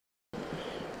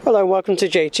Hello and welcome to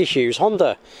JT Hughes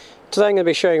Honda. Today I'm going to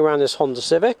be showing you around this Honda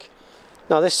Civic.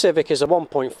 Now this Civic is a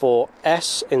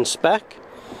 1.4S in spec.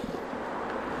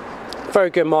 Very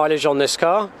good mileage on this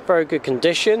car, very good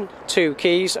condition, 2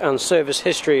 keys and service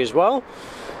history as well.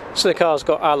 So the car's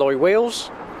got alloy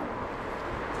wheels.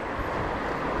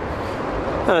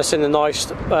 And it's in a nice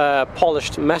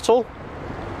polished metal.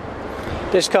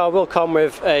 This car will come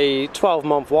with a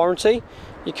 12-month warranty.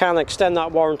 You can extend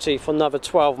that warranty for another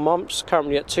 12 months,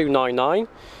 currently at $299.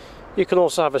 You can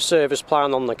also have a service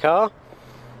plan on the car.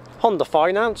 Honda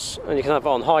Finance, and you can have it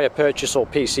on hire purchase or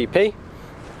PCP.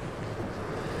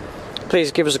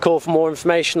 Please give us a call for more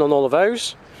information on all of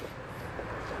those.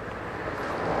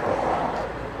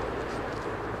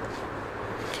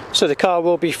 So the car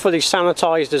will be fully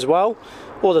sanitised as well.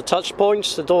 All the touch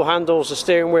points, the door handles, the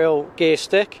steering wheel, gear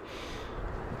stick.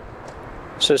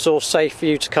 So it's all safe for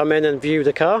you to come in and view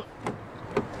the car.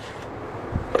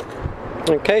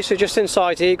 Okay, so just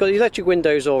inside here you've got the electric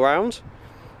windows all round.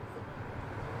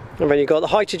 And then you've got the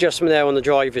height adjustment there on the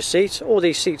driver's seat. All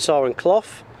these seats are in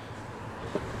cloth.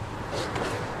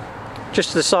 Just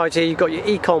to the side here you've got your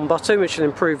Econ button, which will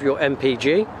improve your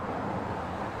MPG.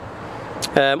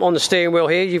 On the steering wheel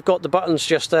here you've got the buttons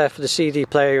just there for the CD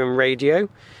player and radio.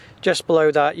 Just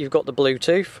below that you've got the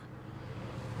Bluetooth.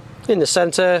 In the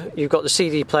centre you've got the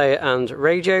CD player and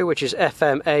radio, which is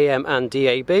FM, AM and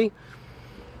DAB.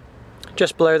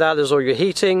 Just below that there's all your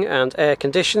heating and air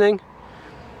conditioning.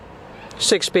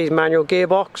 6-speed manual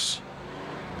gearbox.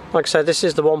 Like I said, this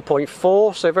is the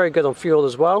 1.4, so very good on fuel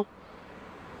as well.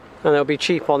 And it'll be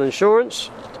cheap on insurance.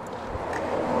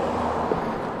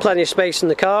 Plenty of space in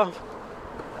the car.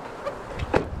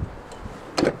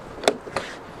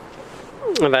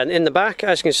 And then in the back,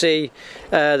 as you can see,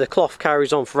 the cloth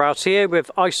carries on throughout here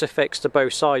with Isofix to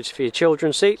both sides for your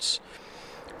children's seats.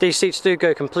 These seats do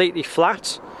go completely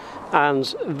flat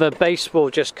and the base will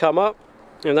just come up,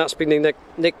 and that's been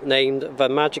nicknamed the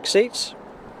Magic Seats.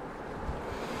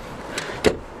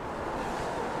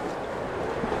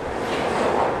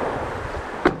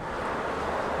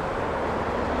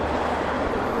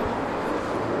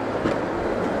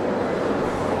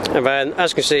 And then,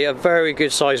 as you can see, a very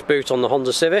good sized boot on the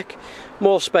Honda Civic.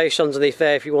 More space underneath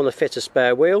there if you want to fit a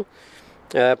spare wheel.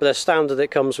 But as standard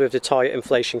it comes with the tyre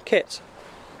inflation kit.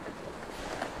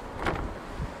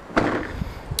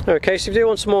 Okay, so if you do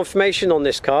want some more information on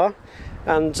this car,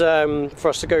 and for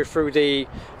us to go through the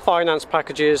finance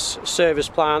packages, service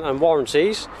plan and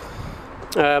warranties,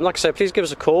 like I said, please give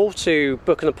us a call to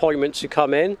book an appointment to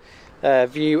come in,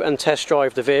 view and test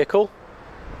drive the vehicle.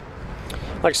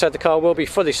 Like I said, the car will be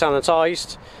fully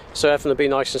sanitised, so everything will be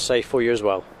nice and safe for you as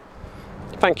well.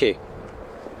 Thank you.